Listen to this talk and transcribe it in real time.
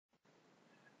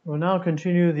We'll now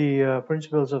continue the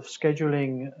principles of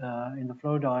scheduling in the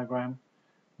flow diagram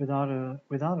without a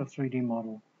 3D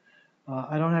model.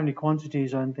 I don't have any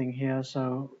quantities or anything here,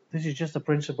 so this is just the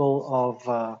principle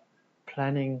of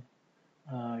planning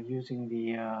using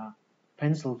the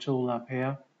pencil tool up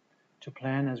here to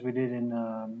plan as we did in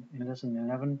lesson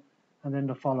 11, and then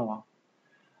the follow-up.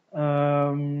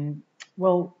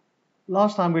 Well,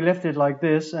 last time we left it like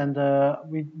this, and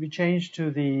we changed to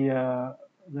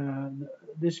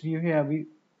this view here. We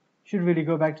should really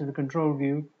go back to the control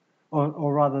view,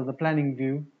 or rather the planning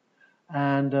view,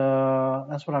 and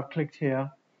that's what I've clicked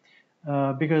here,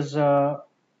 because I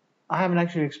haven't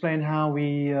actually explained how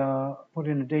we put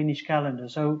in a Danish calendar.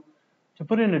 So to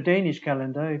put in a Danish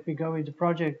calendar, if we go into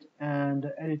project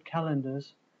and edit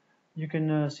calendars, you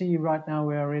can see right now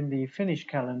we are in the Finnish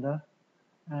calendar,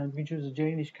 and we choose a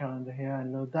Danish calendar here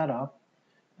and load that up.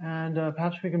 And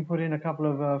perhaps we can put in a couple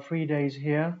of free days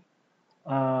here.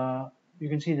 You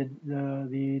can see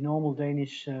the normal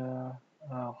Danish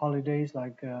holidays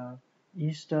like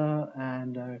Easter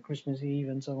and Christmas Eve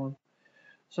and so on.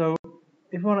 So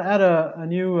if we want to add a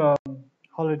new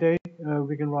holiday,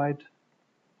 we can write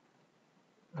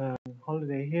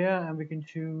holiday here, and we can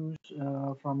choose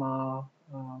from our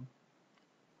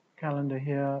calendar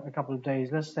here a couple of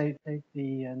days. Let's say take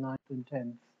the 9th and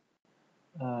 10th.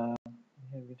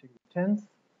 Here we take the 10th,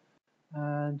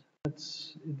 and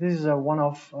this is a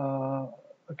one-off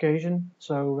occasion,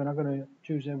 so we're not going to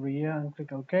choose every year, and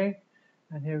click OK.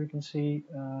 And here we can see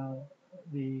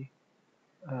the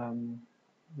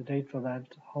date for that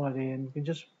holiday, and we can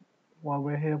just, while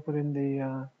we're here, put in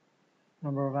the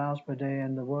number of hours per day,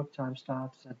 and the work time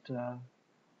starts at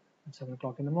 7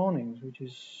 o'clock in the mornings, which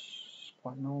is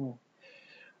quite normal.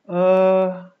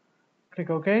 Click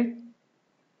OK,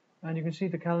 and you can see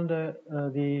the calendar,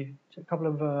 the couple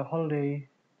of holiday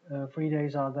free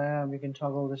days are there, and we can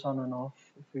toggle this on and off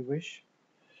if we wish.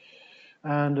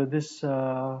 And this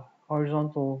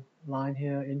horizontal line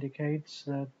here indicates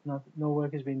that no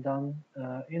work has been done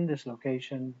in this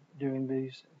location during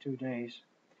these 2 days.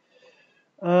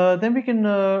 Then we can,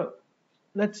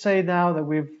 let's say now that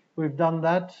we've done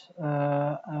that.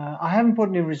 I haven't put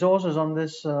any resources on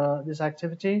this this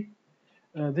activity.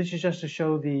 This is just to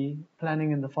show the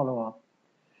planning and the follow-up.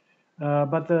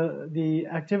 But the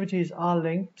activities are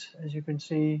linked, as you can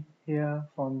see here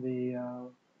from the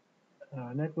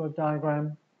network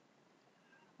diagram.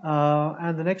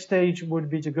 And the next stage would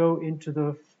be to go into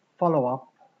the follow-up.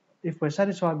 If we're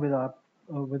satisfied with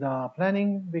our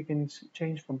planning, we can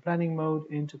change from planning mode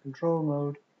into control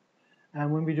mode.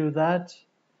 And when we do that,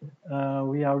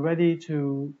 we are ready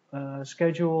to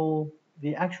schedule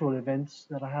the actual events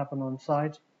that happen on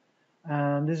site.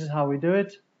 And this is how we do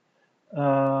it.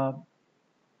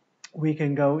 We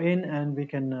can go in and we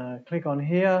can click on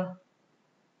here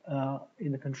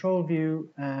in the control view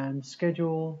and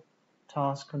schedule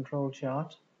task control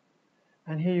chart.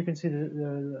 And here you can see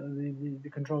the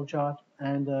control chart,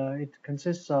 and it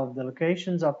consists of the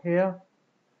locations up here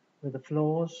with the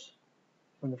floors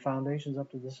from the foundations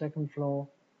up to the second floor.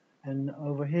 And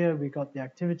over here we got the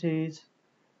activities.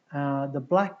 The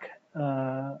black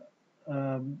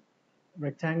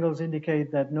rectangles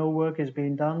indicate that no work is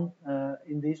being done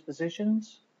in these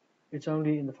positions. It's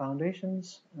only in the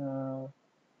foundations,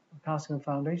 casting of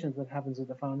foundations that happens at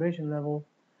the foundation level.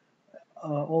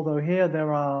 Although here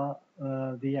there are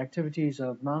the activities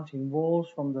of mounting walls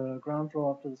from the ground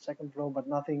floor up to the second floor, but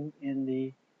nothing in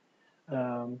the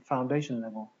foundation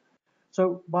level.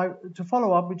 So to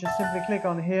follow up, we just simply click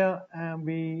on here and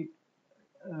we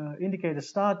indicate a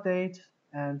start date.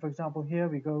 And for example, here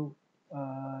we go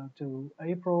to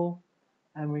April,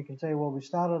 and we can say, well, we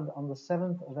started on the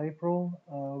 7th of April.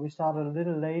 We started a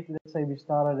little late. Let's say we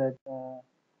started at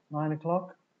 9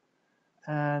 o'clock,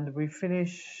 and we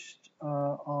finished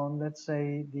on, let's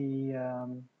say, the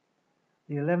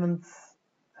 11th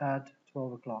at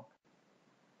 12 o'clock.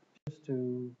 Just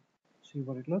to see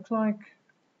what it looks like.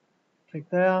 Click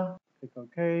there, click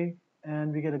OK,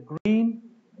 and we get a green.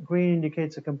 Green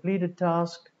indicates a completed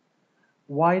task.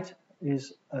 White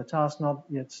is a task not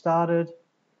yet started.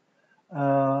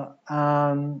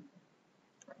 And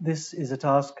this is a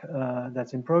task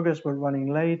that's in progress but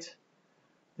running late.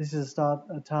 This is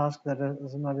a task that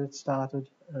has not yet started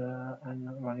and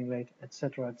running late,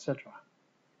 etc., etc.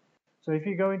 So if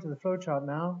you go into the flowchart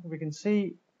now, we can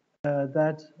see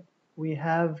that we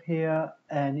have here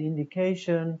an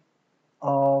indication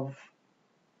of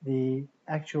the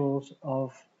actuals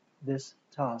of this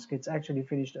task. It's actually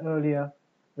finished earlier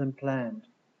than planned.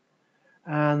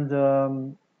 And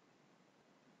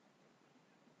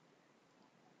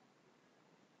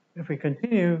if we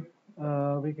continue,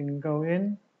 we can go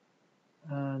in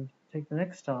and take the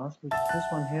next task, which is this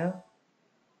one here.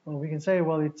 Well, we can say,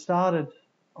 well, it started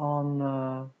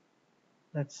on,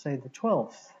 let's say, the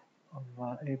 12th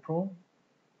of April,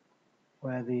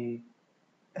 where the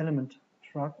element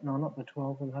truck, no, not the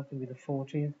 12th, it'll have to be the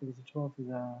 14th, because the 12th is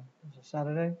a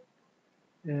Saturday.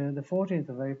 The 14th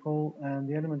of April, and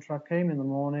the element truck came in the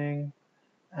morning,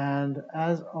 and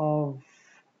as of,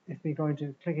 if we're going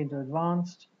to click into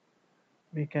advanced,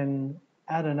 we can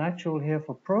add an actual here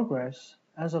for progress.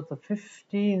 As of the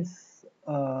 15th,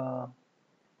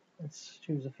 let's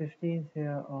choose the 15th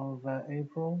here of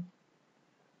April.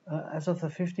 As of the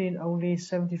 15th, only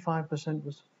 75%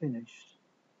 was finished.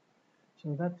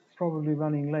 So that's probably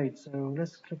running late. So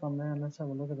let's click on there and let's have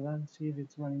a look at that and see if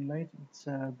it's running late. It's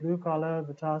blue color,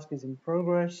 the task is in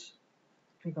progress.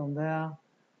 Click on there,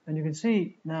 and you can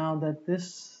see now that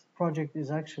this project is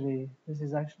actually,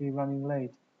 running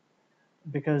late,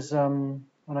 because when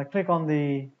I click on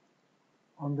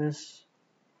this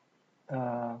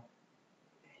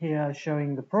here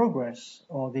showing the progress,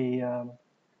 or the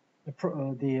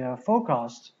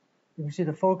forecast, you can see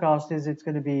the forecast is it's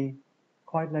going to be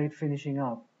quite late finishing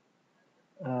up.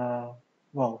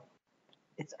 Well,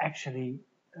 it's actually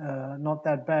not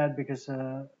that bad, because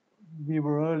we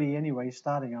were early anyway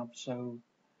starting up, so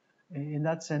in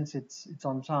that sense it's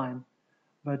on time.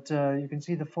 But you can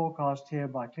see the forecast here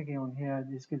by clicking on here.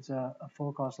 This gives a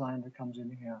forecast line that comes in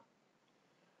here.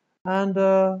 And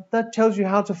that tells you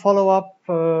how to follow up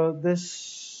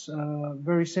this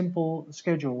very simple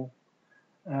schedule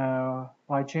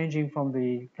by changing from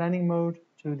the planning mode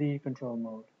to the control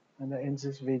mode. And that ends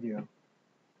this video.